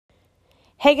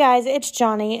Hey guys, it's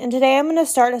Johnny, and today I'm going to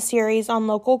start a series on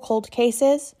local cold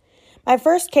cases. My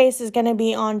first case is going to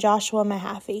be on Joshua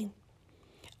Mahaffey.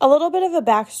 A little bit of a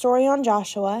backstory on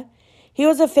Joshua. He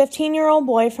was a 15-year-old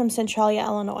boy from Centralia,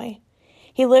 Illinois.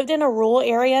 He lived in a rural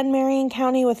area in Marion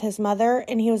County with his mother,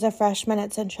 and he was a freshman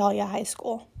at Centralia High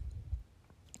School.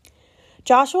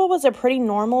 Joshua was a pretty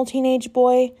normal teenage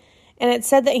boy, and it's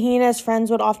said that he and his friends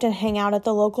would often hang out at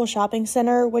the local shopping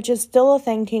center, which is still a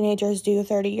thing teenagers do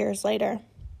 30 years later.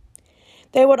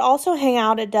 They would also hang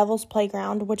out at Devil's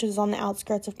Playground, which is on the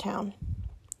outskirts of town.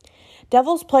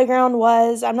 Devil's Playground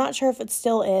was, I'm not sure if it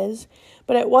still is,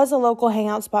 but it was a local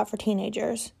hangout spot for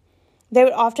teenagers. They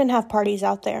would often have parties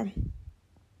out there.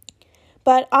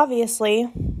 But obviously,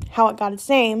 how it got its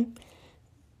name,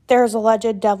 there's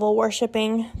alleged devil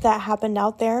worshipping that happened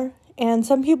out there, and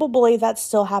some people believe that's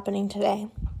still happening today.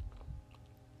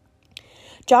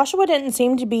 Joshua didn't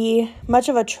seem to be much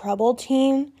of a troubled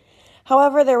teen.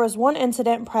 However, there was one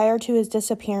incident prior to his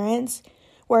disappearance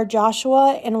where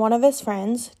Joshua and one of his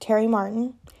friends, Terry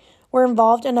Martin, were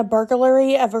involved in a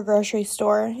burglary of a grocery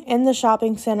store in the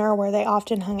shopping center where they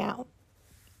often hung out.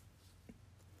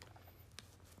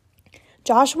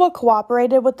 Joshua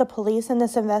cooperated with the police in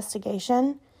this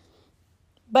investigation,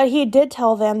 but he did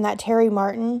tell them that Terry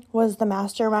Martin was the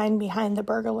mastermind behind the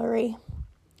burglary.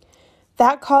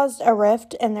 That caused a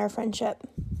rift in their friendship.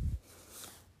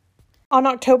 On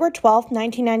October 12,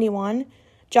 1991,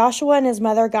 Joshua and his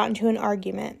mother got into an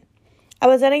argument. I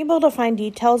was unable to find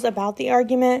details about the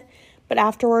argument, but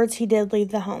afterwards he did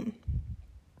leave the home.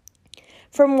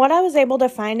 From what I was able to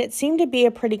find, it seemed to be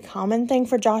a pretty common thing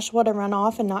for Joshua to run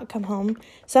off and not come home,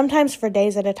 sometimes for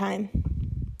days at a time.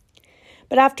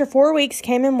 But after 4 weeks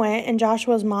came and went, and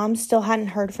Joshua's mom still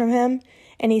hadn't heard from him,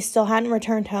 and he still hadn't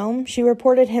returned home, she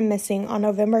reported him missing on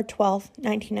November 12,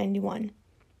 1991.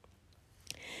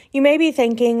 You may be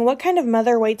thinking, what kind of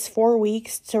mother waits 4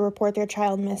 weeks to report their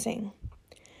child missing?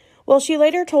 Well, she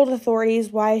later told authorities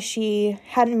why she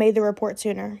hadn't made the report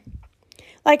sooner.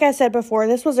 Like I said before,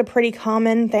 this was a pretty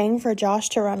common thing for Josh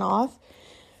to run off.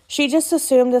 She just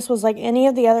assumed this was like any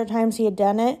of the other times he had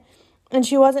done it, and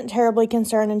she wasn't terribly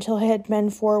concerned until it had been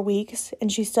 4 weeks, and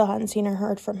she still hadn't seen or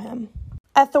heard from him.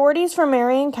 Authorities from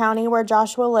Marion County, where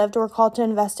Joshua lived, were called to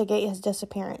investigate his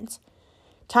disappearance.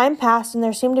 Time passed, and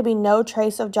there seemed to be no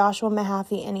trace of Joshua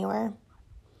Mahaffey anywhere.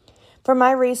 From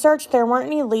my research, there weren't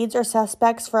any leads or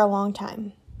suspects for a long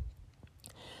time.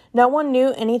 No one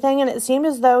knew anything, and it seemed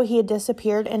as though he had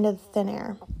disappeared into thin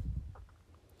air.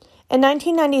 In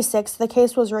 1996, the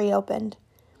case was reopened.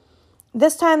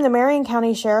 This time, the Marion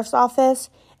County Sheriff's Office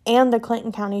and the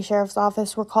Clinton County Sheriff's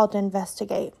Office were called to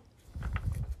investigate.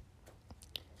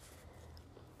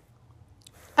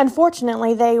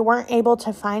 Unfortunately, they weren't able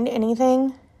to find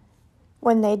anything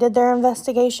when they did their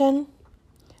investigation,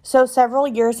 so several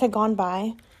years had gone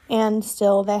by, and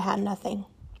still they had nothing.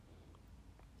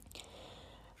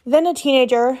 Then a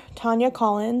teenager, Tanya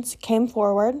Collins, came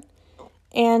forward,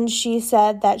 and she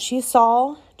said that she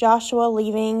saw Joshua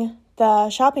leaving the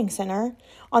shopping center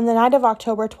on the night of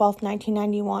October 12,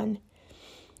 1991.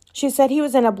 She said he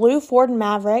was in a blue Ford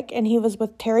Maverick, and he was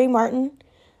with Terry Martin,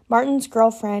 Martin's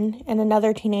girlfriend, and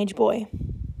another teenage boy.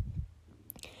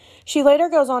 She later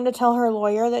goes on to tell her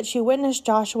lawyer that she witnessed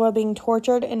Joshua being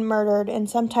tortured and murdered in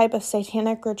some type of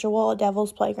satanic ritual at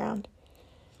Devil's Playground.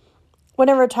 When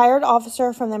a retired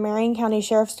officer from the Marion County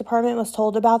Sheriff's Department was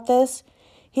told about this,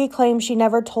 he claimed she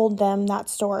never told them that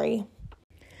story.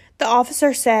 The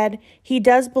officer said he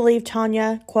does believe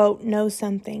Tanya, quote, knows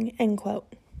something, end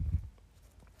quote.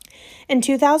 In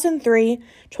 2003,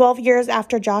 12 years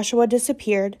after Joshua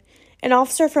disappeared, an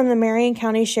officer from the Marion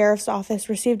County Sheriff's Office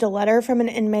received a letter from an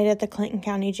inmate at the Clinton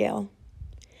County Jail.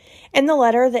 In the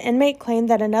letter, the inmate claimed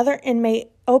that another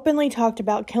inmate openly talked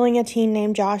about killing a teen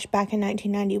named Josh back in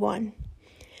 1991.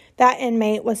 That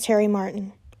inmate was Terry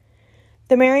Martin.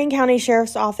 The Marion County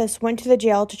Sheriff's Office went to the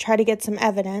jail to try to get some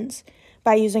evidence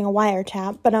by using a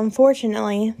wiretap, but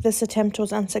unfortunately, this attempt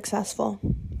was unsuccessful.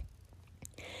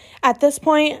 At this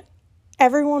point,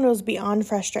 everyone was beyond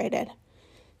frustrated.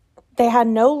 They had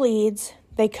no leads.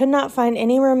 They could not find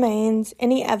any remains,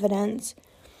 any evidence.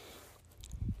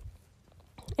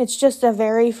 It's just a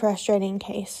very frustrating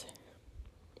case.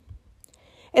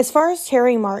 As far as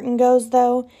Terry Martin goes,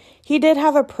 though, he did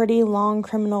have a pretty long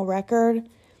criminal record.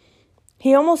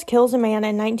 He almost kills a man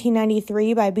in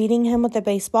 1993 by beating him with a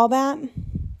baseball bat.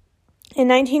 In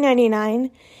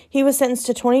 1999, he was sentenced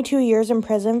to 22 years in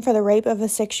prison for the rape of a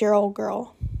 6-year-old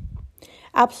girl.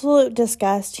 Absolute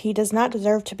disgust. He does not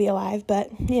deserve to be alive, but,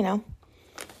 you know.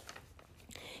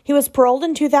 He was paroled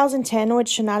in 2010, which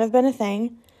should not have been a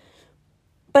thing.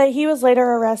 but he was later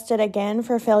arrested again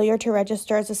for failure to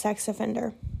register as a sex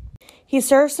offender. He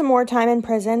served some more time in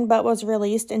prison, but was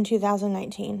released in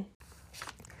 2019.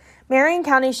 Marion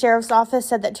County Sheriff's Office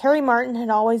said that Terry Martin had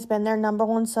always been their number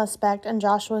one suspect in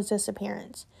Joshua's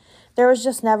disappearance. There was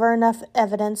just never enough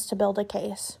evidence to build a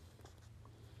case.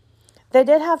 They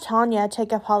did have Tanya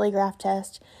take a polygraph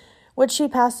test, which she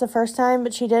passed the first time,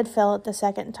 but she did fail it the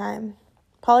second time.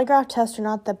 Polygraph tests are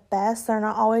not the best. They're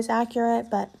not always accurate,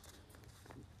 but...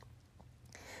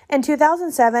 In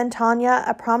 2007, Tanya,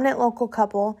 a prominent local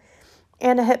couple,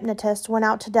 and a hypnotist went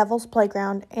out to Devil's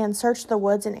Playground and searched the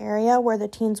woods and area where the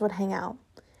teens would hang out.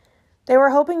 They were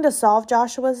hoping to solve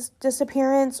Joshua's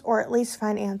disappearance or at least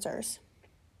find answers.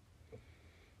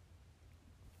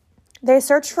 They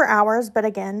searched for hours, but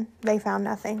again, they found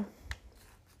nothing.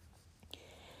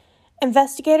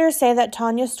 Investigators say that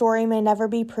Tanya's story may never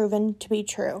be proven to be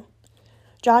true.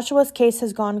 Joshua's case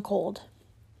has gone cold.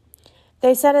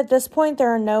 They said at this point there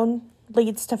are no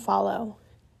leads to follow.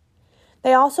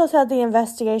 They also said the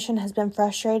investigation has been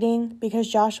frustrating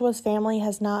because Joshua's family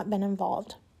has not been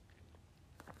involved.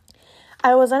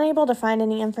 I was unable to find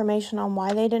any information on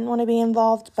why they didn't want to be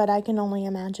involved, but I can only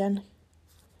imagine.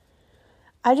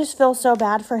 I just feel so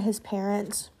bad for his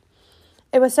parents.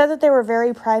 It was said that they were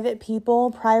very private people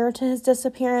prior to his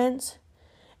disappearance,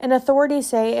 and authorities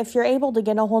say if you're able to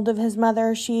get a hold of his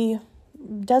mother, she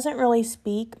doesn't really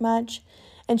speak much,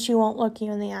 and she won't look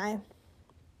you in the eye.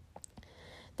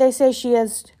 They say she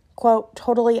has, quote,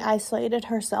 totally isolated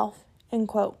herself, end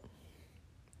quote.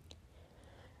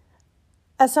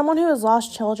 As someone who has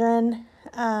lost children,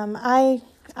 I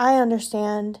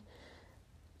understand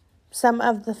some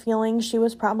of the feelings she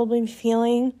was probably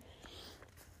feeling.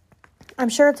 I'm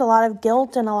sure it's a lot of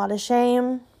guilt and a lot of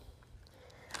shame.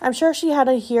 I'm sure she had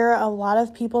to hear a lot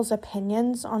of people's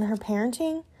opinions on her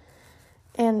parenting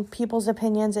and people's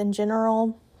opinions in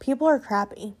general. People are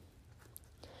crappy.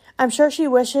 I'm sure she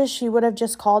wishes she would have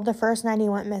just called the first night he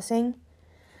went missing.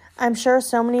 I'm sure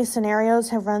so many scenarios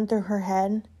have run through her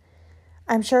head.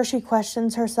 I'm sure she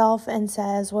questions herself and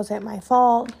says, was it my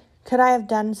fault? Could I have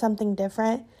done something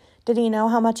different? Did he know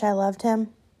how much I loved him?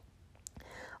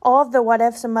 All of the what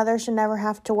ifs a mother should never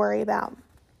have to worry about.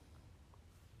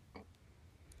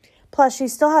 Plus, she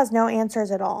still has no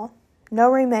answers at all. No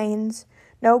remains,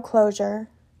 no closure.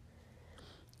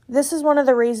 This is one of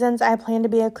the reasons I plan to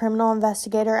be a criminal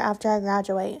investigator after I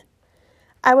graduate.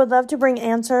 I would love to bring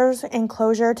answers and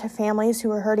closure to families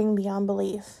who are hurting beyond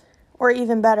belief, or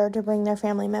even better, to bring their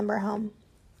family member home.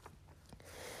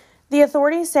 The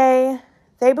authorities say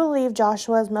they believe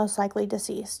Joshua is most likely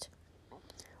deceased.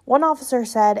 One officer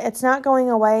said, "It's not going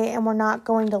away and we're not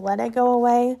going to let it go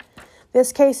away.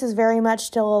 This case is very much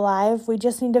still alive. We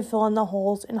just need to fill in the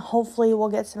holes and hopefully we'll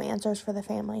get some answers for the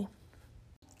family."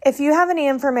 If you have any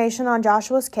information on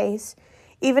Joshua's case,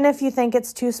 even if you think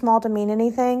it's too small to mean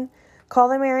anything, call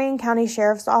the Marion County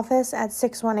Sheriff's Office at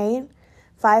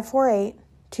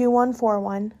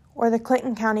 618-548-2141 or the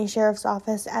Clinton County Sheriff's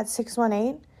Office at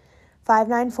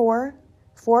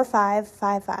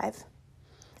 618-594-4555.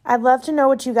 I'd love to know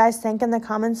what you guys think in the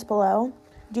comments below.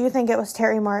 Do you think it was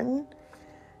Terry Martin?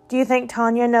 Do you think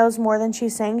Tanya knows more than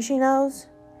she's saying she knows?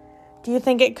 Do you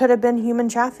think it could have been human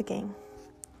trafficking?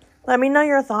 Let me know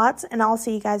your thoughts, and I'll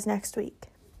see you guys next week.